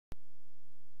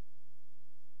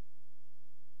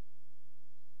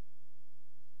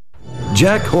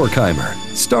Jack Horkheimer,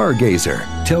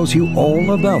 stargazer, tells you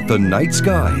all about the night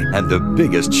sky and the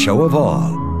biggest show of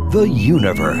all, the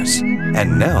universe.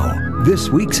 And now, this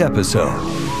week's episode.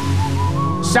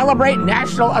 Celebrate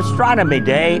National Astronomy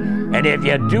Day, and if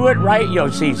you do it right,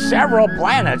 you'll see several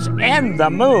planets and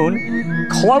the moon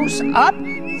close up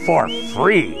for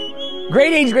free.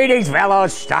 Greetings, fellow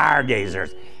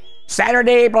stargazers.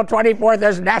 Saturday, April 24th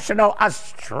is National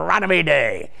Astronomy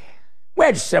Day,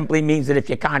 which simply means that if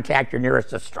you contact your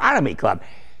nearest astronomy club,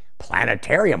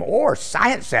 planetarium, or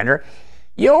science center,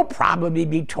 you'll probably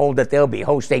be told that they'll be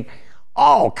hosting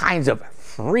all kinds of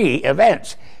free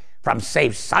events, from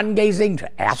safe sun gazing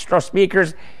to astro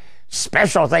speakers,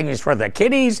 special things for the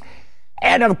kiddies,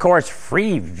 and of course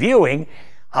free viewing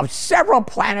of several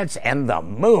planets and the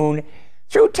moon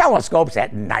through telescopes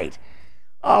at night.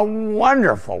 A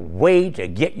wonderful way to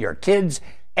get your kids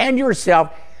and yourself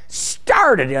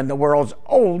started in the world's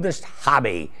oldest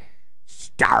hobby,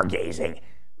 stargazing.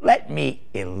 Let me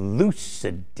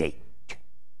elucidate.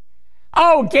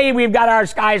 Okay, we've got our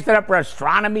skies set up for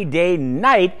Astronomy Day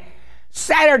night,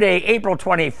 Saturday, April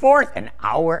 24th, an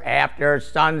hour after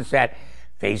sunset,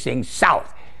 facing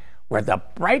south, where the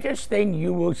brightest thing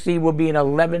you will see will be an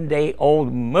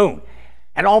 11-day-old moon.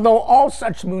 And although all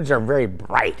such moons are very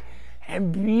bright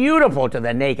and beautiful to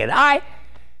the naked eye,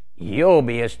 you'll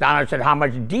be astonished at how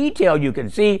much detail you can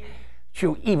see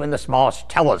through even the smallest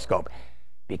telescope,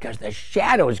 because the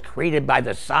shadows created by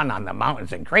the sun on the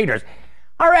mountains and craters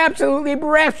are absolutely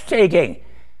breathtaking.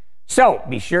 So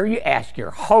be sure you ask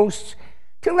your hosts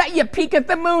to let you peek at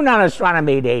the moon on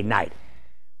Astronomy Day night.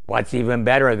 What's even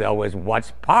better, though, is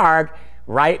what's parked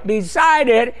right beside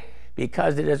it,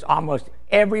 because it is almost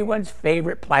everyone's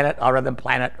favorite planet other than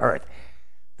planet Earth,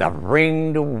 the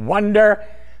ringed wonder,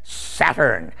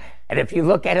 Saturn. And if you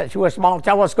look at it through a small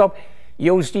telescope,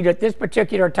 you'll see that at this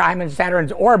particular time in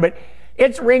Saturn's orbit,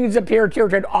 its rings appear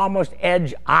to almost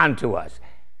edge onto us.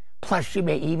 Plus, you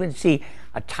may even see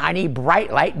a tiny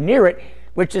bright light near it,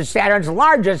 which is Saturn's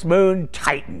largest moon,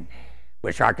 Titan,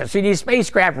 which our Cassini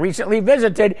spacecraft recently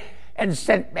visited and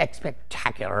sent back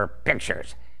spectacular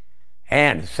pictures.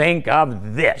 And think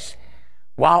of this.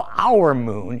 While our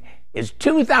moon is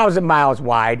 2,000 miles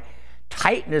wide,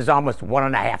 Titan is almost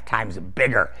 1.5 times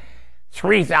bigger,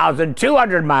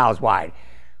 3,200 miles wide,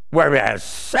 whereas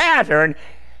Saturn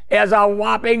is a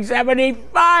whopping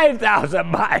 75,000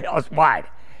 miles wide.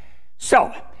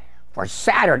 So, for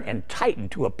Saturn and Titan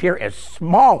to appear as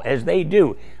small as they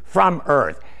do from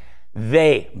Earth,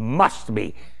 they must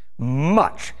be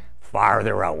much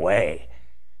farther away.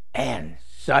 And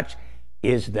such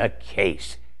is the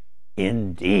case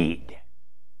indeed.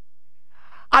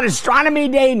 On Astronomy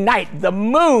Day night, the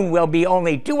moon will be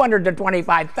only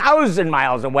 225,000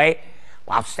 miles away,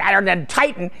 while Saturn and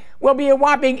Titan will be a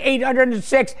whopping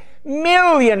 806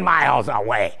 million miles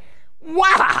away.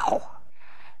 Wow!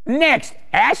 Next,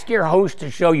 ask your host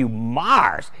to show you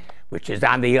Mars, which is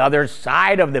on the other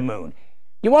side of the moon.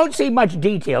 You won't see much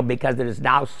detail because it is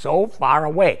now so far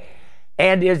away,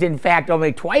 and is in fact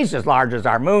only twice as large as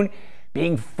our moon,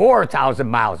 being 4,000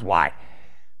 miles wide.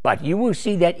 But you will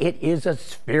see that it is a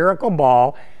spherical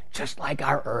ball, just like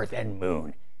our Earth and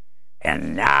moon.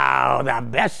 And now, the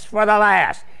best for the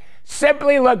last.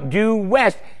 Simply look due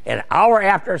west an hour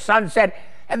after sunset,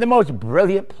 and the most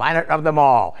brilliant planet of them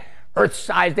all,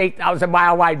 Earth-sized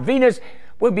 8,000-mile-wide Venus,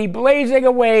 will be blazing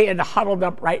away and huddled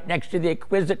up right next to the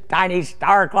exquisite tiny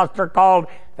star cluster called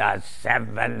the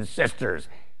Seven Sisters,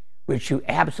 which you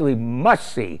absolutely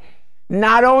must see,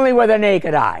 not only with the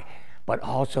naked eye, but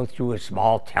also through a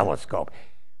small telescope,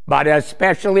 but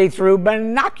especially through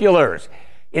binoculars.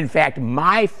 In fact,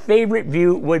 my favorite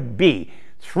view would be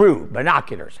through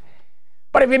binoculars.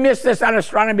 But if you missed this on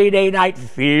Astronomy Day night,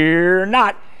 fear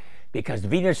not, because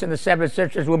Venus and the Seven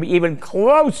Sisters will be even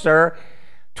closer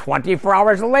 24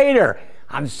 hours later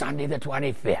on Sunday the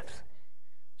 25th.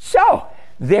 So,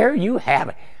 there you have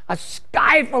it, a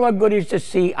sky full of goodies to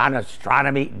see on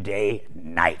Astronomy Day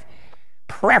night,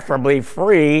 preferably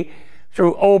free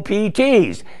through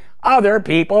OPTs, other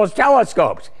people's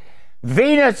telescopes,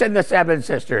 Venus and the Seven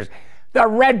Sisters, the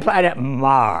red planet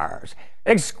Mars,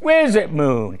 exquisite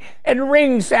moon, and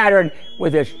ring Saturn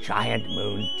with its giant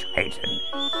moon Titan.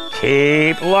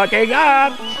 Keep looking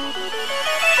up!